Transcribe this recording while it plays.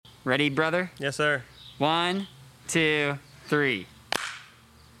Ready, brother? Yes, sir. 1, 2, 3.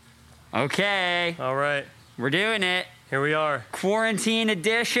 Okay. All right. We're doing it. Here we are. Quarantine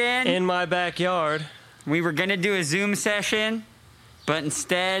edition. In my backyard. We were going to do a Zoom session, but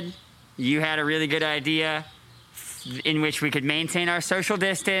instead, you had a really good idea in which we could maintain our social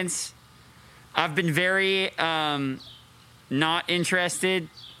distance. I've been very not interested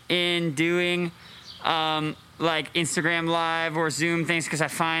in doing like Instagram Live or Zoom things because I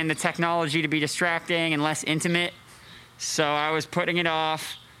find the technology to be distracting and less intimate. So I was putting it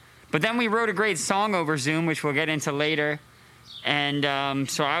off. But then we wrote a great song over Zoom, which we'll get into later. And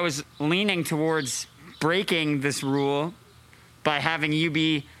so I was leaning towards breaking this rule by having you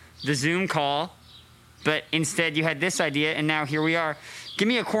be the Zoom call. But instead you had this idea, and now here we are. Give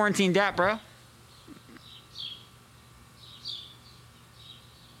me a quarantine dap, bro.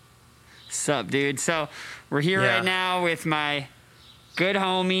 Sup, dude? So we're here right now with my good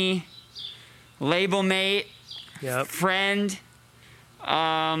homie, label mate, friend,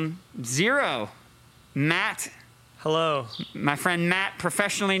 Zero, Matt. Hello. My friend Matt,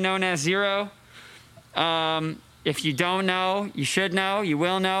 professionally known as Zero. If you don't know, you should know, you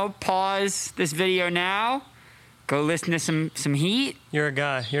will know. Pause this video now. Go listen to some heat. You're a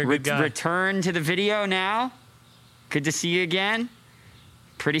guy. You're a good guy. Return to the video now. Good to see you again.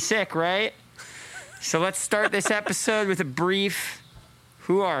 Pretty sick, right? So let's start this episode with a brief,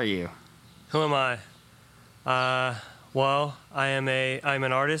 who are you? Who am I? Well, I'm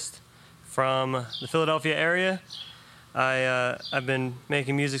an artist from the Philadelphia area. I've been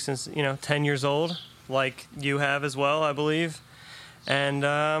making music since, 10 years old, like you have as well, I believe. And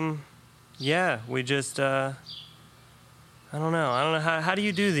we just I don't know. How do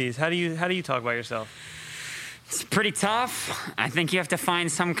you do these? How do you talk about yourself? It's pretty tough. I think you have to find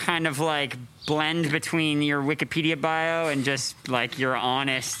some kind of like blend between your Wikipedia bio and just like your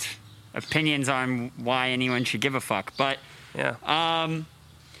honest opinions on why anyone should give a fuck. But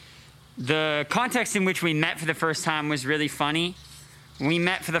the context in which we met for the first time was really funny. We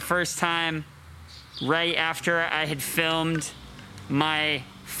met for the first time right after I had filmed my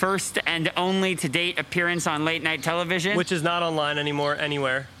first and only to date appearance on late night television. Which is not online anymore,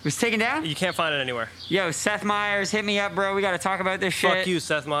 anywhere. It was taken down? You can't find it anywhere. Yo, Seth Meyers, hit me up, bro. We got to talk about this shit. Fuck you,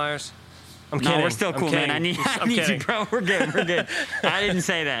 Seth Meyers. I'm kidding. No, we're still cool, man. I need you, bro. We're good. I didn't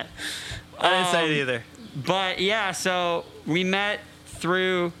say that. I didn't say it either. But yeah, so we met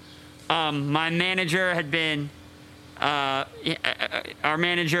through my manager had been our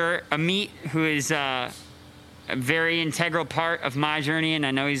manager, Amit, who is a very integral part of my journey, and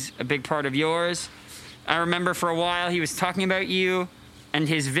I know he's a big part of yours. I remember for a while he was talking about you and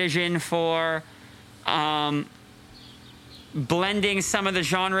his vision for blending some of the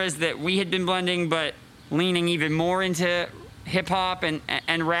genres that we had been blending, but leaning even more into hip-hop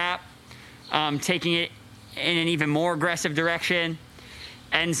and rap, taking it in an even more aggressive direction.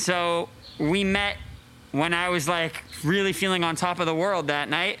 And so we met when I was like really feeling on top of the world that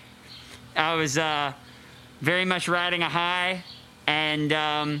night. I was very much riding a high,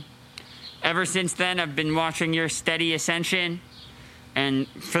 and ever since then I've been watching your steady ascension, and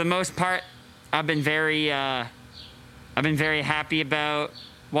for the most part I've been very happy about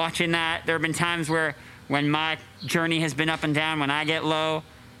watching that. There have been times where when my journey has been up and down, when I get low,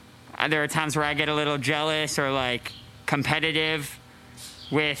 there are times where I get a little jealous or like competitive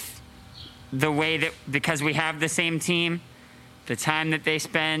with the way that, because we have the same team, the time that they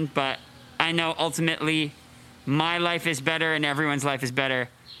spend, but I know ultimately my life is better and everyone's life is better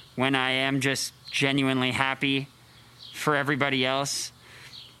when I am just genuinely happy for everybody else.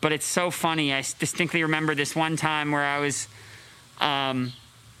 But it's so funny. I distinctly remember this one time where I was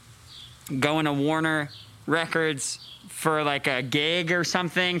going to Warner Records for like a gig or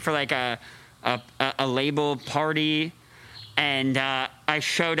something, for like a label party, and I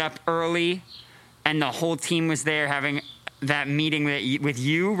showed up early and the whole team was there having that meeting with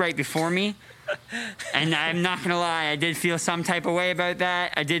you right before me. And I'm not gonna lie, I did feel some type of way about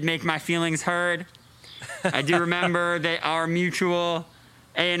that. I did make my feelings heard. I do remember that our mutual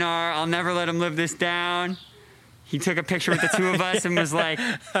A&R, I'll never let him live this down, he took a picture with the two of us and was like,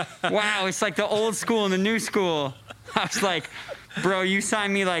 wow, it's like the old school and the new school. I was like, bro, you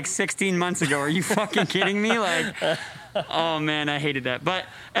signed me like 16 months ago. Are you fucking kidding me? Like, oh man, I hated that. But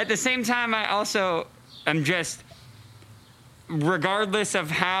at the same time, I also am just, regardless of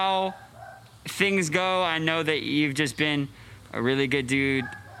how things go, I know that you've just been a really good dude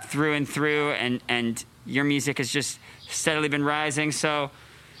through and through, and your music has just steadily been rising. So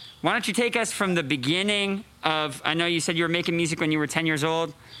why don't you take us from the beginning of, I know you said you were making music when you were 10 years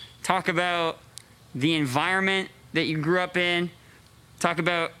old. Talk about the environment that you grew up in, talk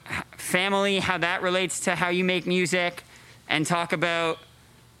about family, how that relates to how you make music, and talk about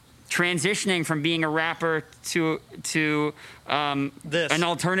transitioning from being a rapper to an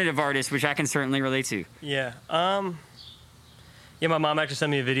alternative artist, which I can certainly relate to. Yeah. Yeah, my mom actually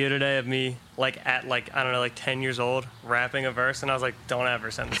sent me a video today of me at I don't know, 10 years old rapping a verse, and I was like, don't ever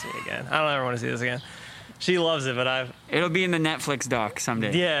send this to me again. I don't ever want to see this again. She loves it, but it'll be in the Netflix doc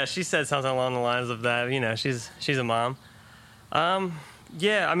someday. Yeah, she said something along the lines of that. You know, she's a mom.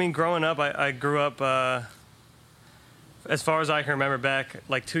 Yeah, I mean, growing up, I grew up, as far as I can remember back,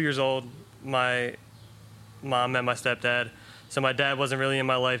 2 years old, my mom met my stepdad. So my dad wasn't really in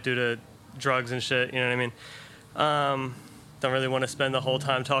my life due to drugs and shit, you know what I mean? Don't really want to spend the whole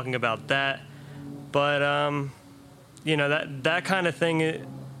time talking about that. But, you know, that kind of thing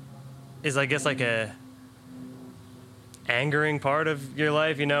is, I guess, like a angering part of your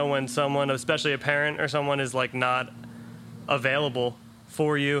life, you know, when someone, especially a parent or someone, is, not available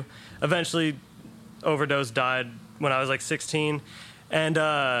for you. Eventually, overdose, died when I was, 16. And,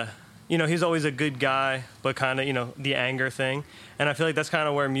 you know, he's always a good guy, but kind of, you know, the anger thing. And I feel like that's kind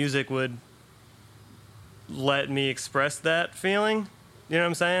of where music would let me express that feeling, you know what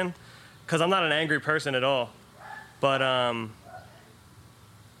I'm saying? Because I'm not an angry person at all, but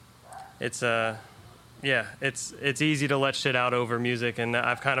it's easy to let shit out over music, and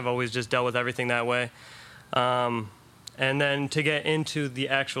I've kind of always just dealt with everything that way. And then to get into the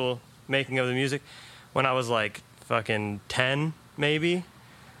actual making of the music, when I was fucking 10 maybe,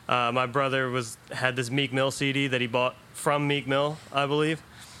 my brother had this Meek Mill CD that he bought from Meek Mill, I believe,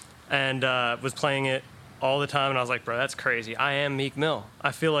 and was playing it all the time, and I was like, bro, that's crazy. I am Meek Mill.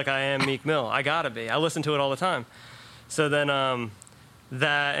 I feel like I am Meek Mill. I gotta be. I listen to it all the time. So then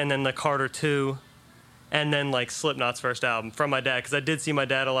that, and then the Carter 2, and then Slipknot's first album from my dad, because I did see my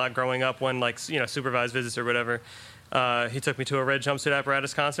dad a lot growing up when supervised visits or whatever. He took me to a Red Jumpsuit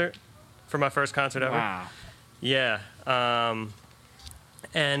Apparatus concert for my first concert ever. Wow. Yeah.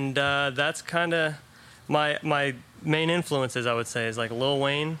 And that's kind of my main influences, I would say, is Lil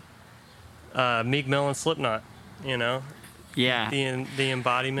Wayne, Meek Mill, and Slipknot, you know? Yeah. The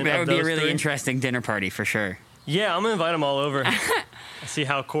embodiment that of would those be a really three. Interesting dinner party for sure. Yeah, I'm going to invite them all over. See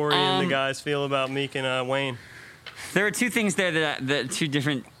how Corey and the guys feel about Meek and Wayne. There are two things there two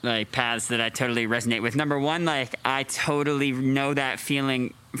different paths that I totally resonate with. Number one, I totally know that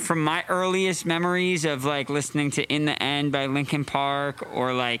feeling from my earliest memories of listening to In the End by Linkin Park or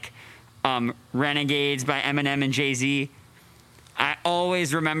Renegades by Eminem and Jay-Z. I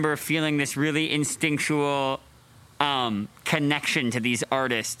always remember feeling this really instinctual connection to these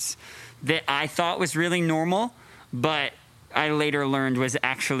artists that I thought was really normal, but I later learned was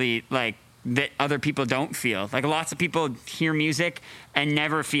actually that other people don't feel. Lots of people hear music and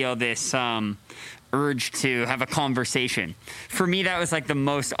never feel this urge to have a conversation. For me, that was the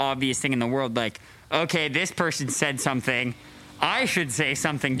most obvious thing in the world. Okay, this person said something, I should say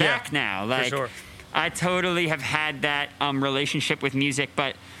something back now. For sure. I totally have had that relationship with music,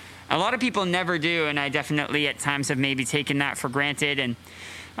 but a lot of people never do, and I definitely at times have maybe taken that for granted. And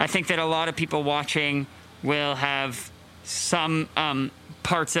I think that a lot of people watching will have some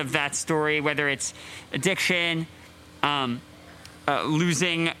parts of that story, whether it's addiction,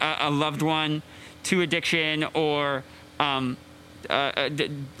 losing a loved one to addiction, or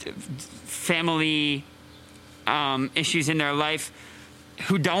family issues in their life,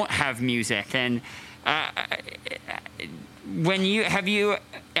 who don't have music. And have you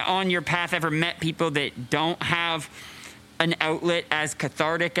on your path ever met people that don't have an outlet as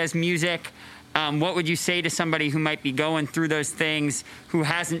cathartic as music? What would you say to somebody who might be going through those things, who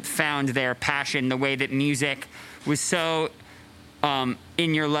hasn't found their passion the way that music was so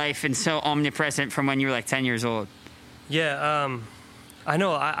in your life and so omnipresent from when you were 10 years old? Yeah, I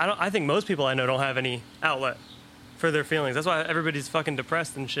know. I think most people I know don't have any outlet for their feelings. That's why everybody's fucking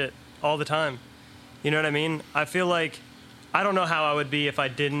depressed and shit all the time. You know what I mean? I feel like, I don't know how I would be if I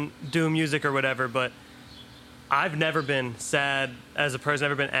didn't do music or whatever, but I've never been sad as a person,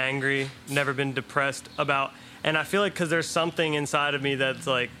 never been angry, never been depressed about, and I feel like because there's something inside of me that's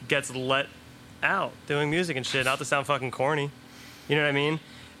gets let out doing music and shit, not to sound fucking corny. You know what I mean?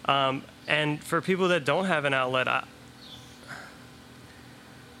 And for people that don't have an outlet, I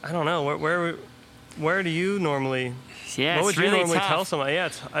don't know, where do you normally? Yeah, what would it's really you normally tough. tell somebody? Yeah,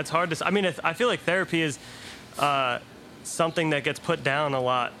 it's hard to. I mean, I feel like therapy is something that gets put down a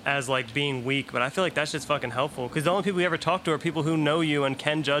lot as being weak, but I feel like that's just fucking helpful, because the only people you ever talk to are people who know you and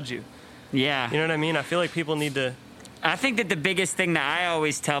can judge you. Yeah. You know what I mean? I feel like people need to. I think that the biggest thing that I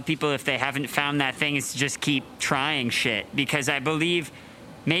always tell people if they haven't found that thing is to just keep trying shit, because I believe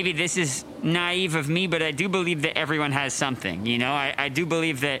maybe this is naive of me, but I do believe that everyone has something, you know? I do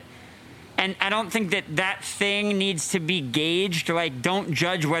believe that, and I don't think that that thing needs to be gauged. Like, don't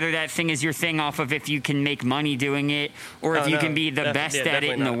judge whether that thing is your thing off of if you can make money doing it or if you can be the best at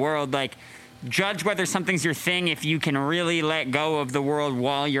it in the world. Like, judge whether something's your thing if you can really let go of the world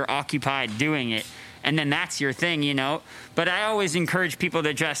while you're occupied doing it. And then that's your thing, you know? But I always encourage people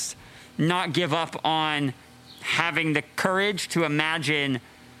to just not give up on having the courage to imagine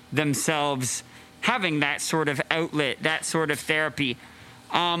themselves having that sort of outlet, that sort of therapy.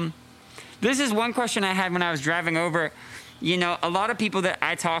 This is one question I had when I was driving over. You know, a lot of people that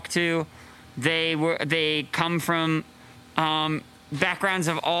I talk to, they come from backgrounds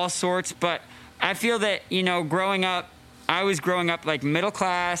of all sorts, but I feel that, you know, I was growing up like middle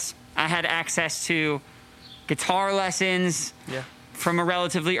class. I had access to guitar lessons from a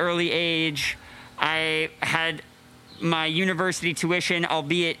relatively early age. I had my university tuition,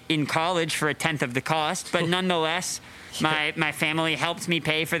 albeit in college, for a tenth of the cost, but nonetheless, my family helped me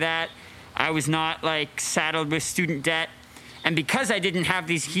pay for that. I was not like saddled with student debt. And because I didn't have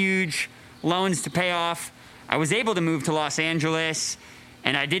these huge loans to pay off, I was able to move to Los Angeles,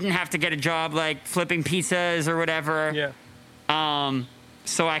 and I didn't have to get a job like flipping pizzas or whatever. Yeah.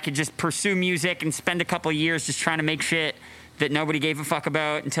 So I could just pursue music and spend a couple years just trying to make shit that nobody gave a fuck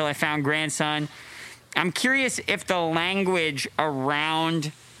about until I found Grandson. I'm curious if the language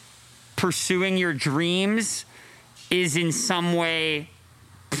around pursuing your dreams is in some way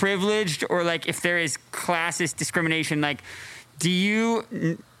privileged, or like if there is classist discrimination. Like,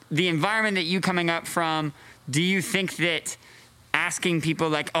 the environment that you coming up from, do you think that asking people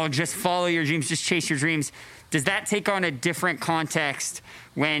like, oh, just follow your dreams, just chase your dreams, does that take on a different context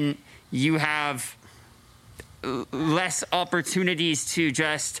when you have less opportunities to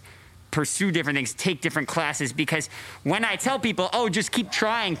just pursue different things, take different classes? Because when I tell people, oh, just keep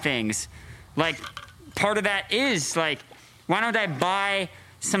trying things, like, part of that is like, why don't I buy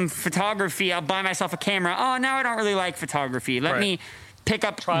some photography? I'll buy myself a camera. Oh, now I don't really like photography. Let me pick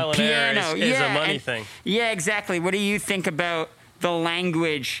up trial piano. And error is a money thing. Yeah, exactly. What do you think about the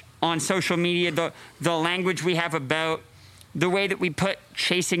language on social media, the language we have about the way that we put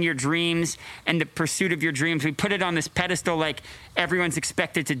chasing your dreams and the pursuit of your dreams? We put it on this pedestal like everyone's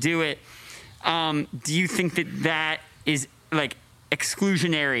expected to do it. Do you think that is like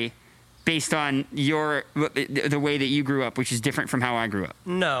exclusionary based on the way that you grew up, which is different from how I grew up?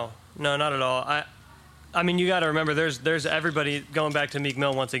 No, not at all. I mean, you got to remember, there's everybody. Going back to Meek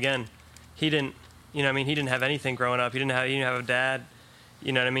Mill once again, he didn't have anything growing up. He didn't have a dad.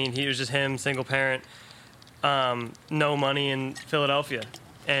 You know what I mean? He was just him, single parent, no money in Philadelphia.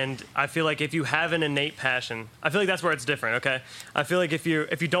 And I feel like if you have an innate passion, I feel like that's where it's different. Okay, I feel like if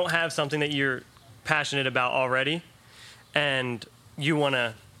you don't have something that you're passionate about already, and you want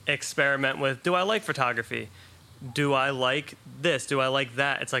to experiment with, do I like photography? Do I like this? Do I like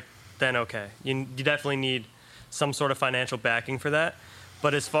that? It's like, then okay. You definitely need some sort of financial backing for that.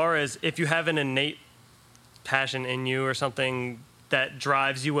 But as far as if you have an innate passion in you or something that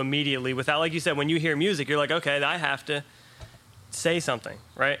drives you immediately without, like you said, when you hear music, you're like, okay, I have to say something,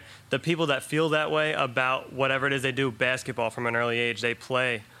 right? The people that feel that way about whatever it is they do, basketball from an early age, they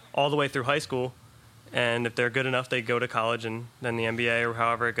play all the way through high school. And if they're good enough, they go to college and then the NBA or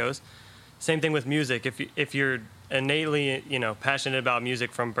however it goes. Same thing with music. If you're innately, passionate about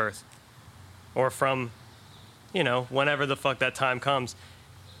music from birth, or from, whenever the fuck that time comes,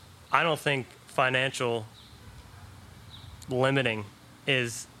 I don't think financial limiting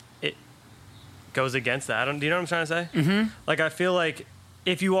goes against that. Do you know what I'm trying to say? Mm-hmm. Like, I feel like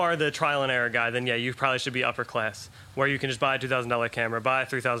if you are the trial and error guy, then yeah, you probably should be upper class, where you can just buy a $2,000 camera, buy a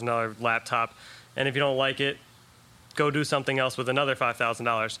 $3,000 laptop. And if you don't like it, go do something else with another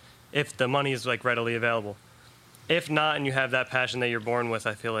 $5,000 if the money is like readily available. If not, and you have that passion that you're born with,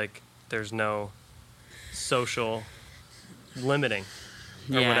 I feel like there's no social limiting.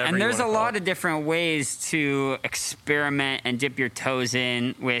 Yeah, and there's a lot of different ways to experiment and dip your toes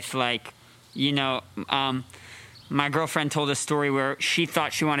in with, like, my girlfriend told a story where she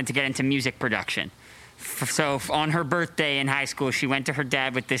thought she wanted to get into music production. So on her birthday in high school, she went to her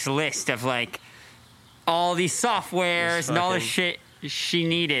dad with this list of like all these softwares and all the shit she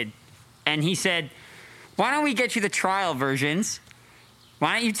needed. And he said, why don't we get you the trial versions?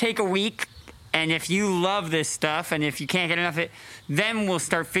 Why don't you take a week? And if you love this stuff and if you can't get enough of it, then we'll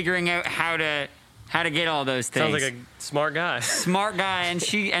start figuring out how to get all those things. Sounds like a smart guy. Smart guy, and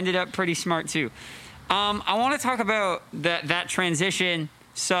she ended up pretty smart too. I want to talk about that transition.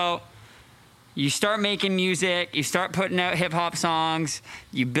 So you start making music, you start putting out hip-hop songs,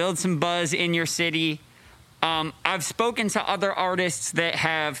 you build some buzz in your city. I've spoken to other artists that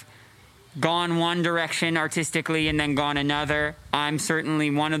have gone one direction artistically and then gone another. I'm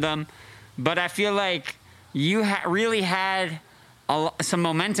certainly one of them. But I feel like you really had some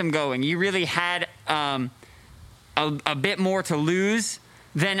momentum going. You really had a bit more to lose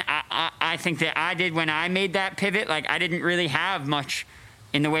than I think that I did when I made that pivot. Like, I didn't really have much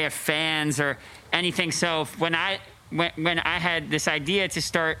in the way of fans or anything. So when I had this idea to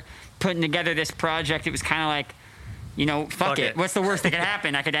start putting together this project, it was kind of like, you know, fuck it. What's the worst that could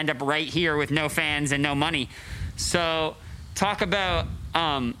happen? I could end up right here with no fans and no money. So talk about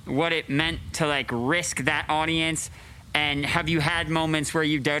what it meant to, like, risk that audience. And have you had moments where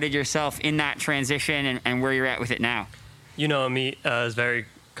you doubted yourself in that transition and where you're at with it now? You know, Amit is very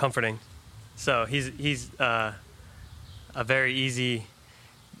comforting. So he's a very easy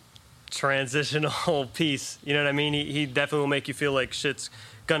transitional piece. You know what I mean? He definitely will make you feel like shit's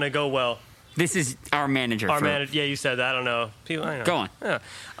gonna go well. This is our manager. Yeah, you said that. I don't know. People, I know. Go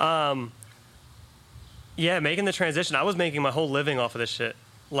on. Yeah, making the transition. I was making my whole living off of this shit.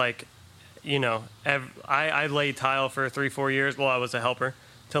 Like, you know, I laid tile for 3-4 years. Well, I was a helper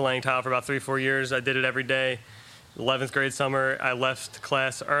to laying tile for about 3-4 years. I did it every day. 11th grade summer, I left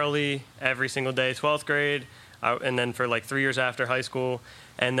class early every single day. 12th grade, and then for like 3 years after high school.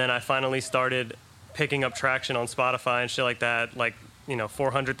 And then I finally started picking up traction on Spotify and shit like that, like, you know,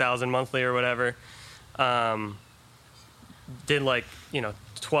 400,000 monthly or whatever. Did like, you know,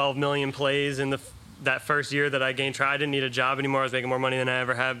 12 million plays in that first year that I gained traction. I didn't need a job anymore. I was making more money than I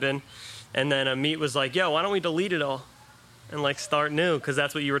ever have been. And then Amit was like, yo, why don't we delete it all and like start new? Because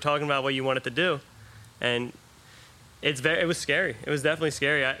that's what you were talking about, what you wanted to do. And it was scary. It was definitely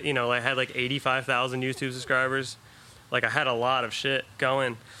scary. I had like 85,000 YouTube subscribers. Like, I had a lot of shit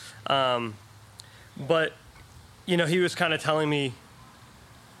going. But, you know, he was kind of telling me,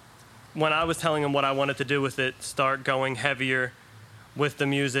 when I was telling him what I wanted to do with it, start going heavier with the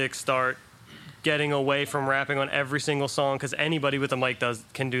music, start getting away from rapping on every single song, because anybody with a mic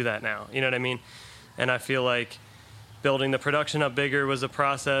can do that now. You know what I mean? And I feel like building the production up bigger was a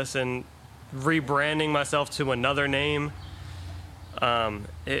process, and rebranding myself to another name.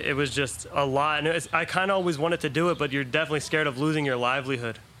 It was just a lot. And I kind of always wanted to do it, but you're definitely scared of losing your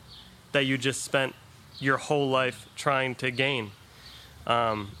livelihood that you just spent your whole life trying to gain.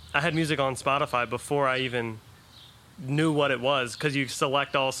 I had music on Spotify before I even knew what it was, because you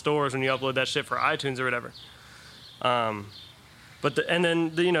select all stores when you upload that shit for iTunes or whatever.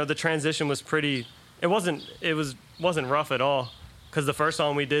 The transition was pretty. It wasn't rough at all, because the first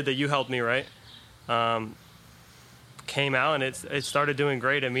song we did that you helped me write came out, and it started doing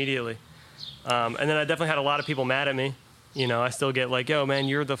great immediately. And then I definitely had a lot of people mad at me. You know, I still get like, yo, man,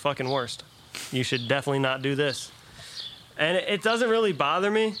 you're the fucking worst. You should definitely not do this. And it doesn't really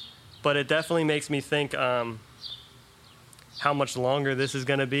bother me, but it definitely makes me think how much longer this is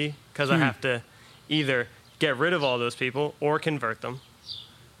going to be, because I have to either get rid of all those people or convert them,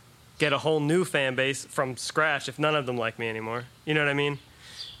 get a whole new fan base from scratch if none of them like me anymore. You know what I mean?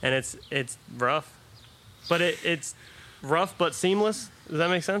 And it's rough. But it's rough but seamless. Does that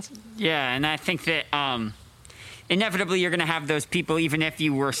make sense? Yeah, and I think that inevitably you're going to have those people, even if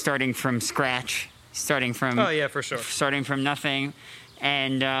you were starting from scratch, oh yeah, for sure, starting from nothing.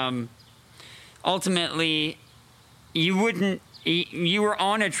 And ultimately, you were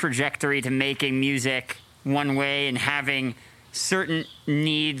on a trajectory to making music one way and having certain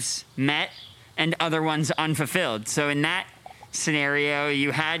needs met and other ones unfulfilled. So in that scenario,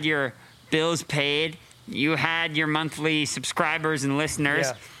 you had your bills paid, you had your monthly subscribers and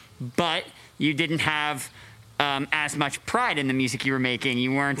listeners, but you didn't have as much pride in the music you were making.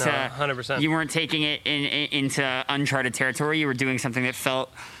 You weren't 100%. You weren't taking it into uncharted territory. You were doing something that felt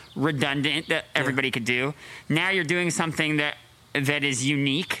redundant that everybody could do. Now you're doing something that is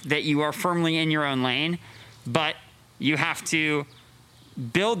unique, that you are firmly in your own lane, but you have to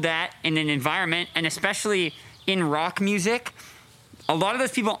build that in an environment, and especially in rock music, a lot of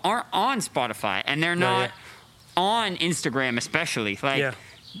those people aren't on Spotify, and they're not on Instagram, especially.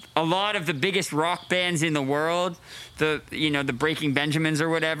 A lot of the biggest rock bands in the world, the Breaking Benjamins or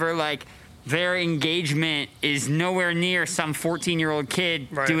whatever, like, their engagement is nowhere near some 14-year-old kid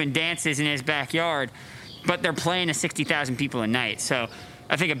doing dances in his backyard, but they're playing to 60,000 people a night. So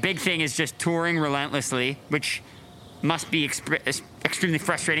I think a big thing is just touring relentlessly, which must be extremely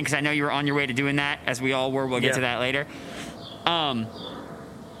frustrating, because I know you were on your way to doing that, as we all were. We'll get to that later.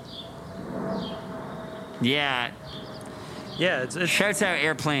 Shouts out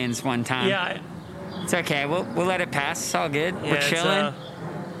airplanes one time. Yeah. It's okay. We'll let it pass. It's all good. We're chilling.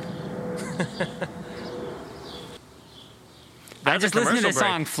 I just listened to this break.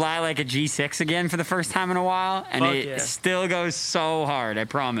 song "Fly Like a G6" again for the first time in a while, and Fuck it yeah. still goes so hard. I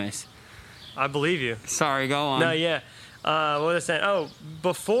promise. I believe you. Sorry, go on. No, yeah. What was I saying? Oh,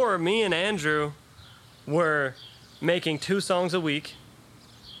 before, me and Andrew were making 2 songs a week,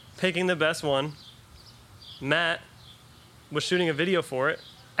 picking the best one. Matt was shooting a video for it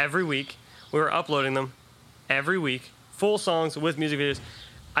every week. We were uploading them every week, full songs with music videos.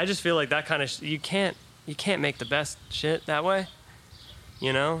 I just feel like that kind of you can't make the best shit that way,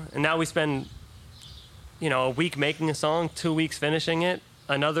 you know. And now we spend, a week making a song, 2 weeks finishing it,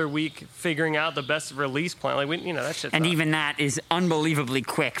 another week figuring out the best release plan. Like that shit. And even that is unbelievably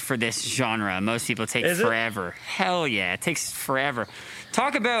quick for this genre. Most people take forever. Hell yeah, it takes forever.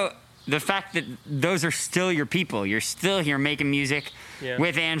 Talk about the fact that those are still your people. You're still here making music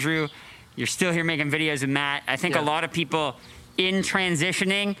with Andrew. You're still here making videos with Matt. I think a lot of people in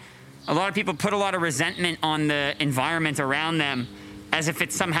transitioning, a lot of people put a lot of resentment on the environment around them as if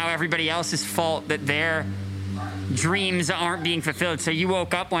it's somehow everybody else's fault that their dreams aren't being fulfilled. So you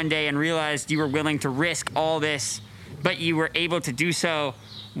woke up one day and realized you were willing to risk all this, but you were able to do so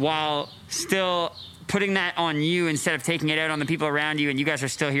while still putting that on you instead of taking it out on the people around you, and you guys are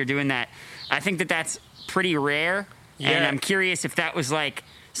still here doing that. I think that that's pretty rare, and I'm curious if that was like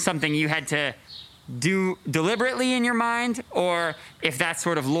something you had to do deliberately in your mind, or if that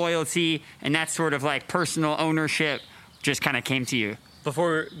sort of loyalty and that sort of like personal ownership just kind of came to you.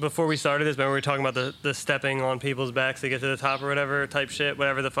 Before we started this, remember we were talking about the stepping on people's backs to get to the top or whatever type shit,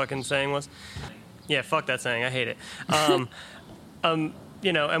 whatever the fucking saying was. Yeah, fuck that saying. I hate it. And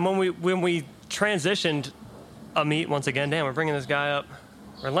when we transitioned Amit, once again, damn, we're bringing this guy up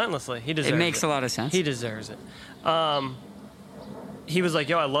relentlessly. He deserves it. It makes a lot of sense. He deserves it. He was like,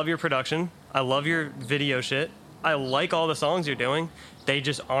 yo, I love your production. I love your video shit. I like all the songs you're doing. They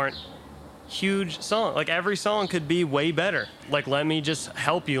just aren't huge songs. Like, every song could be way better. Like, let me just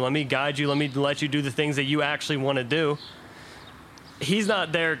help you. Let me guide you. Let you do the things that you actually want to do. He's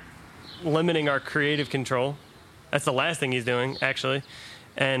not there limiting our creative control. That's the last thing he's doing, actually.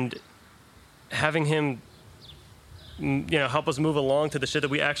 And having him, help us move along to the shit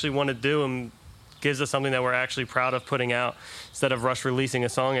that we actually want to do and gives us something that we're actually proud of putting out instead of rush releasing a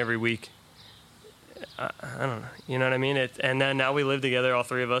song every week. I don't know. You know what I mean? And then now we live together, all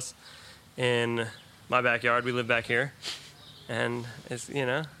 3 of us, in my backyard. We live back here. And it's,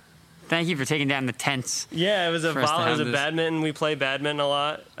 Thank you for taking down the tents. Yeah, it was a badminton. We play badminton a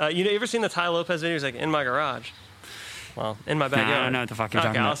lot. You ever seen the Ty Lopez video? He's like, in my garage. Well, in my backyard. I don't know what the fuck you're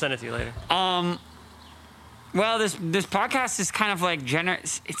talking about. I'll send it to you later. Well, this podcast is kind of like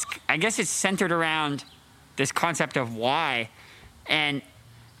I guess it's centered around this concept of why, and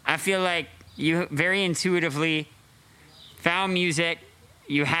I feel like you very intuitively found music.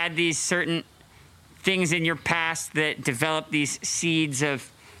 You had these certain things in your past that developed these seeds of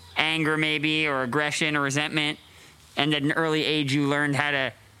anger, maybe, or aggression or resentment, and at an early age you learned how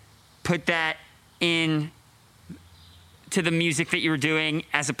to put that in to the music that you were doing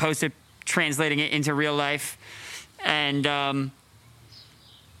as opposed to translating it into real life. And I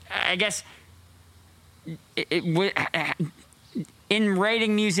guess in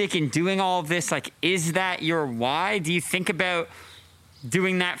writing music and doing all of this, like, is that your why? Do you think about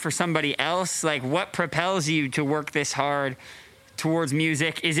doing that for somebody else? Like, what propels you to work this hard towards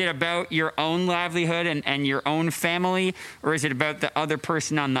music? Is it about your own livelihood and your own family, or is it about the other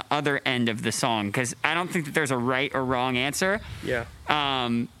person on the other end of the song? Because I don't think that there's a right or wrong answer. Yeah.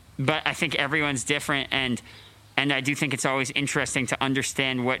 But I think everyone's different, and I do think it's always interesting to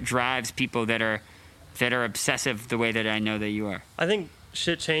understand what drives people that are obsessive the way that I know that you are. I think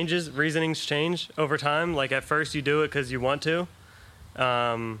shit changes, reasonings change over time. Like, at first you do it because you want to,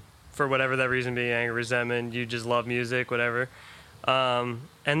 for whatever that reason be, anger, resentment, you just love music, whatever. And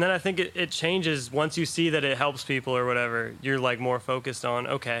then I think it changes once you see that it helps people or whatever. You're like more focused on,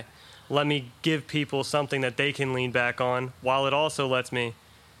 okay, let me give people something that they can lean back on, while it also lets me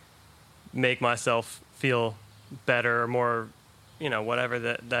make myself feel better or more, whatever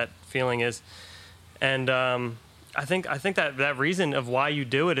that feeling is. And I think that reason of why you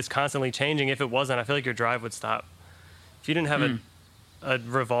do it is constantly changing. If it wasn't, I feel like your drive would stop. If you didn't have a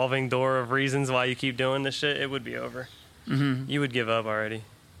revolving door of reasons why you keep doing this shit, it would be over. Mm-hmm. You would give up already,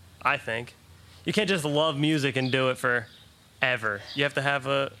 I think. You can't just love music and do it forever. You have to have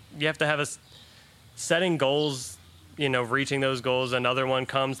a setting goals, reaching those goals. Another one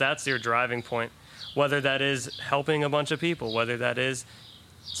comes. That's your driving point. Whether that is helping a bunch of people, whether that is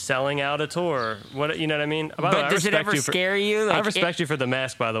selling out a tour, you know what I mean? But does it ever scare you? I respect you for the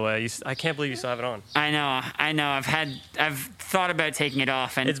mask, by the way. I can't believe you still have it on. I know. I've thought about taking it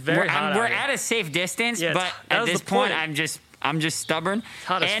off, and it's very hot. We're at a safe distance, but at this point, I'm just stubborn.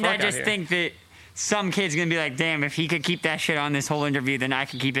 hot as And fuck I out just here. think that some kid's going to be like, damn, if he could keep that shit on this whole interview, then I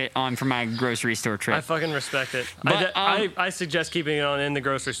could keep it on for my grocery store trip. I fucking respect it. But, I suggest keeping it on in the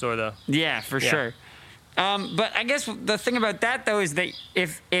grocery store, though. Yeah, for sure. But I guess the thing about that, though, is that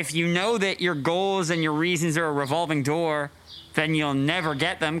if you know that your goals and your reasons are a revolving door, then you'll never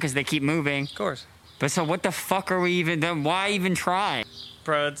get them because they keep moving. Of course. But so what the fuck are we even, then why even try?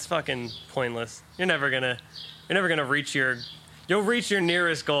 Bro, it's fucking pointless. You're never gonna reach you'll reach your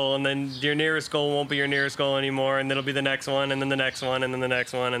nearest goal, and then your nearest goal won't be your nearest goal anymore, and it'll be the next one, and then the next one, and then the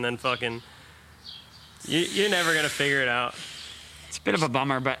next one, and then fucking, you're never gonna figure it out. It's a bit of a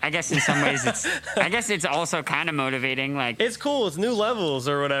bummer, but I guess in some ways it's also kind of motivating. Like, It's cool. It's new levels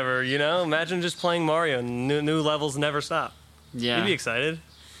or whatever, you know? Imagine just playing Mario. New levels never stop. yeah. You'd be excited.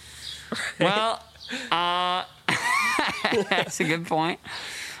 Well, that's a good point.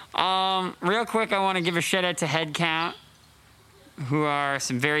 Real quick, I want to give a shout out to Headcount, who are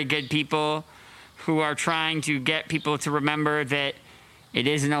some very good people who are trying to get people to remember that it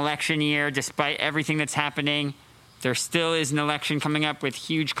is an election year. Despite everything that's happening, there still is an election coming up with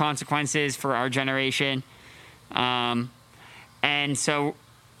huge consequences for our generation. And so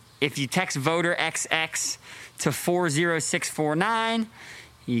if you text voter XX to 40649,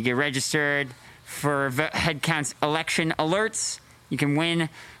 you get registered for Headcount's election alerts. You can win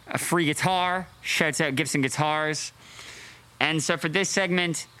a free guitar. Shouts out Gibson Guitars. And so for this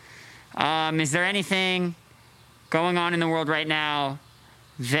segment, is there anything going on in the world right now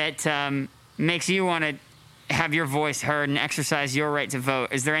that makes you want to have your voice heard and exercise your right to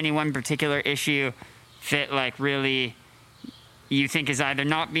vote? Is there any one particular issue that, like, really you think is either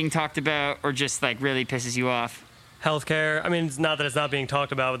not being talked about or just, like, really pisses you off? Healthcare. I mean, it's not that it's not being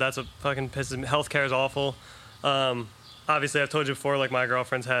talked about, but that's what fucking pisses me. Healthcare is awful. Obviously, I've told you before, like, my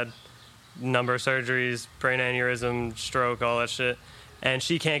girlfriend's had a number of surgeries, brain aneurysm, stroke, all that shit. And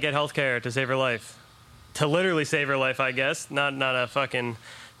she can't get healthcare to save her life. To literally save her life, I guess. Not a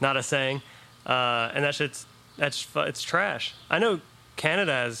saying. And that shit's, it's trash. I know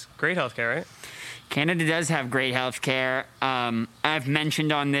Canada has great healthcare, right? Canada does have great health care. I've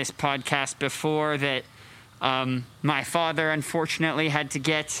mentioned on this podcast before that my father, unfortunately, had to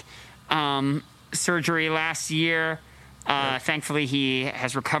get surgery last year. Thankfully, he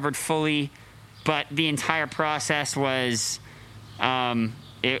has recovered fully, but the entire process was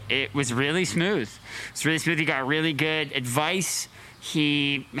it was really smooth. It's really smooth. He got really good advice.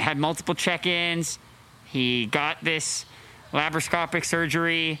 He had multiple check-ins. He got this laparoscopic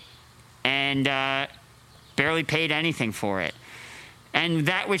surgery and barely paid anything for it. And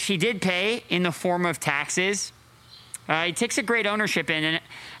that which he did pay in the form of taxes, he takes a great ownership in. And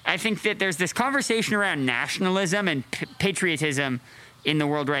I think that there's this conversation around nationalism and patriotism in the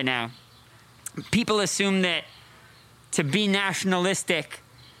world right now. People assume that to be nationalistic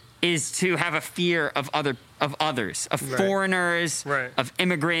is to have a fear of others, of Right. foreigners, Right. of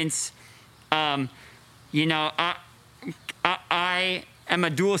immigrants. You know, I am a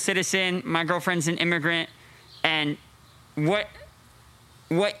dual citizen. My girlfriend's an immigrant. And what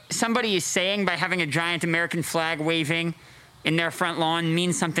somebody is saying by having a giant American flag waving in their front lawn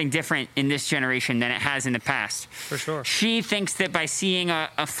means something different in this generation than it has in the past. For sure. She thinks that by seeing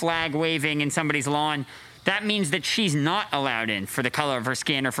a flag waving in somebody's lawn, that means that she's not allowed in for the color of her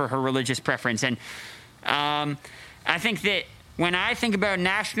skin or for her religious preference. And I think that when I think about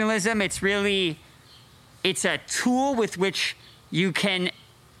nationalism, it's a tool with which you can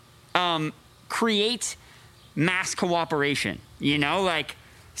create mass cooperation, you know? Like,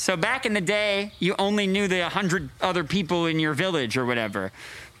 so back in the day, you only knew the 100 other people in your village or whatever.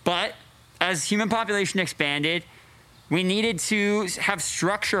 But as human population expanded, we needed to have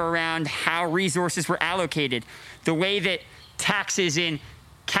structure around how resources were allocated. The way that taxes in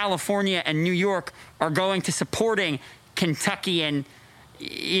California and New York are going to supporting Kentucky and,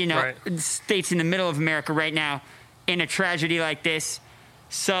 you know, Right. states in the middle of America right now in a tragedy like this.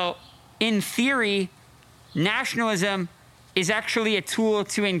 So, in theory, nationalism is actually a tool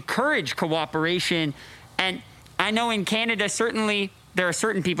to encourage cooperation. And I know in Canada, certainly, there are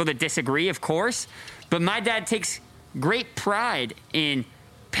certain people that disagree, of course, but my dad takes great pride in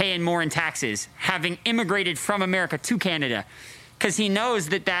paying more in taxes, having immigrated from America to Canada, because he knows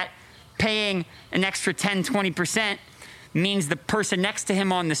that paying an extra 10, 20% means the person next to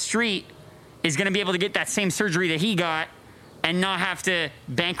him on the street is going to be able to get that same surgery that he got and not have to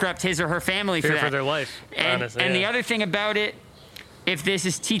bankrupt his or her family Fear for that. for their life, honestly. And yeah. the other thing about it, if this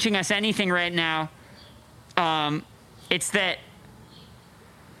is teaching us anything right now, it's that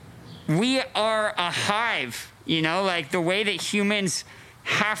we are a hive, you know, like the way that humans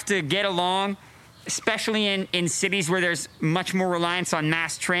have to get along especially in cities where there's much more reliance on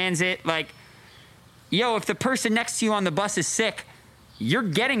mass transit. Like, yo, if the person next to you on the bus is sick, you're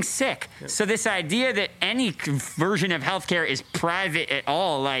getting sick. Yep. So this idea that any version of healthcare is private at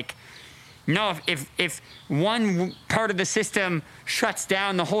all, like, no, if one part of the system shuts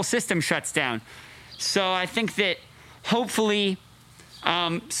down, the whole system shuts down. So I think that hopefully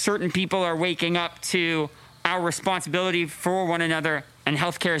certain people are waking up to our responsibility for one another, and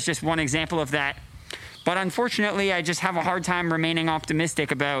healthcare is just one example of that. But unfortunately, I just have a hard time remaining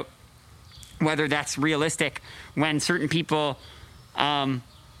optimistic about whether that's realistic when certain people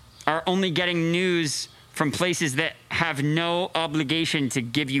are only getting news from places that have no obligation to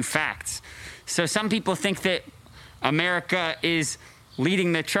give you facts. So some people think that America is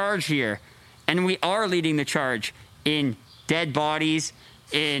leading the charge here, and we are leading the charge in dead bodies,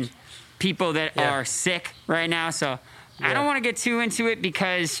 in people that are sick right now. So I don't want to get too into it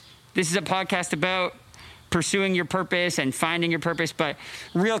because this is a podcast about pursuing your purpose and finding your purpose. But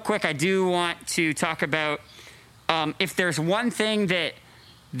real quick, I do want to talk about if there's one thing that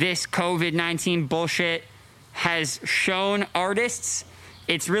this COVID-19 bullshit has shown artists,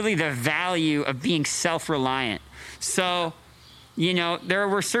 it's really the value of being self-reliant. So, you know, there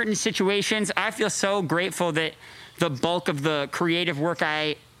were certain situations. I feel so grateful that the bulk of the creative work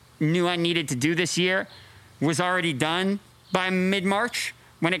I knew I needed to do this year was already done by mid-March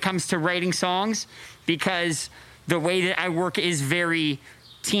when it comes to writing songs, because the way that I work is very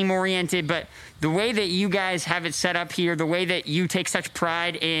team-oriented, but the way that you guys have it set up here, the way that you take such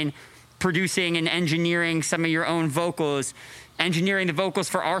pride in producing and engineering some of your own vocals, engineering the vocals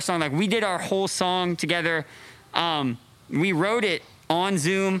for our song. Like, we did our whole song together. We wrote it on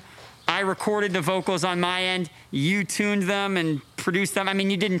Zoom. I recorded the vocals on my end. You tuned them and produced them. I mean,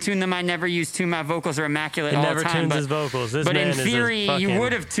 you didn't tune them. I never used tune. My vocals are immaculate all the time. He never tunes his vocals. This but man in theory, is a fucking... you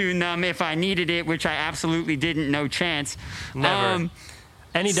would have tuned them if I needed it, which I absolutely didn't. No chance. Never.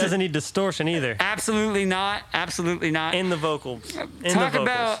 And he doesn't need distortion either. Absolutely not. Absolutely not. In the vocals. Talk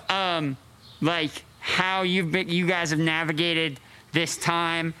about like how you guys have navigated this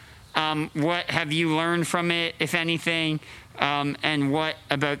time. What have you learned from it, if anything? And what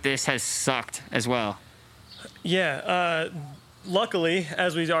about this has sucked as well? Yeah. Luckily,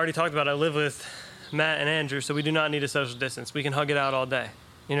 as we already talked about, I live with Matt and Andrew, so we do not need a social distance. We can hug it out all day.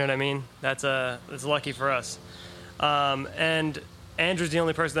 You know what I mean? That's lucky for us. And Andrew's the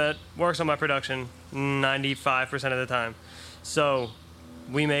only person that works on my production 95% of the time. So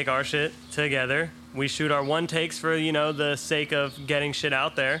we make our shit together. We shoot our one takes for, you know, the sake of getting shit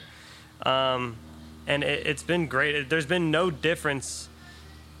out there. And it's been great. There's been no difference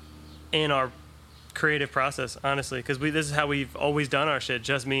in our creative process, honestly, because this is how we've always done our shit,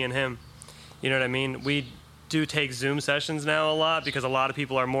 just me and him. You know what I mean? We do take Zoom sessions now a lot because a lot of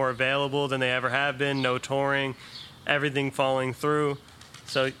people are more available than they ever have been. No touring, everything falling through.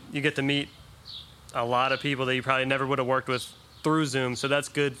 So you get to meet a lot of people that you probably never would have worked with through Zoom. So that's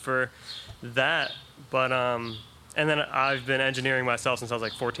good for that. But and then I've been engineering myself since I was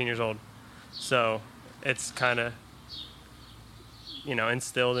like 14 years old. So it's kind of, you know,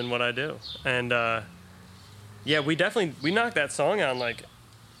 instilled in what I do. And yeah, we knocked that song out in like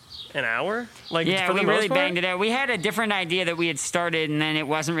an hour. Like, yeah, for the we most really part. banged it out. We had a different idea that we had started, and then it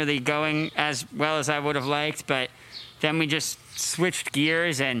wasn't really going as well as I would have liked. But then we just switched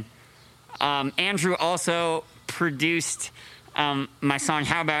gears, and Andrew also produced my song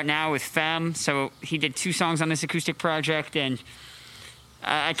 "How About Now" with Femme. So he did 2 songs on this acoustic project, and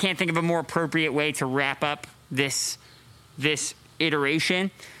I can't think of a more appropriate way to wrap up this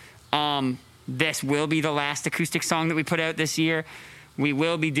iteration. This will be the last acoustic song that we put out this year. We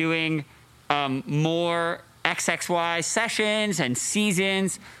will be doing more XXWhy sessions and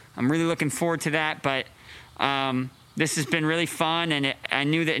seasons. I'm really looking forward to that, but this has been really fun, and I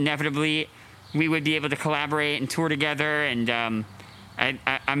knew that inevitably we would be able to collaborate and tour together, and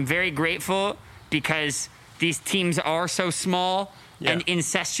I'm very grateful because these teams are so small and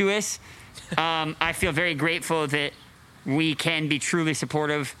incestuous. I feel very grateful that we can be truly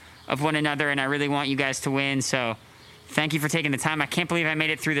supportive of one another, and I really want you guys to win. So thank you for taking the time. I can't believe I made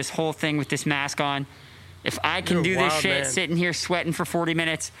it through this whole thing with this mask on. If I can do this shit, sitting here sweating for 40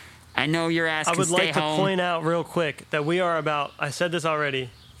 minutes, I know your ass can stay home. I would like to point out real quick that we are about, I said this already,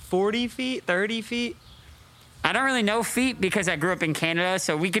 40 feet, 30 feet? I don't really know feet because I grew up in Canada,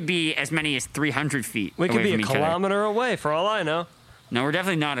 so we could be as many as 300 feet. We could be a kilometer away, for all I know. No, we're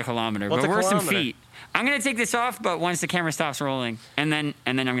definitely not a kilometer, but we're some feet. I'm going to take this off, but once the camera stops rolling, and then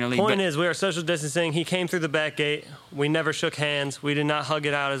I'm going to leave. Point is, we are social distancing. He came through the back gate. We never shook hands. We did not hug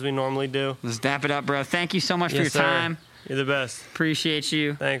it out as we normally do. Let's dap it up, bro. Thank you so much for your time. You're the best. Appreciate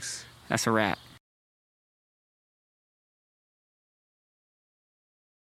you. Thanks. That's a wrap.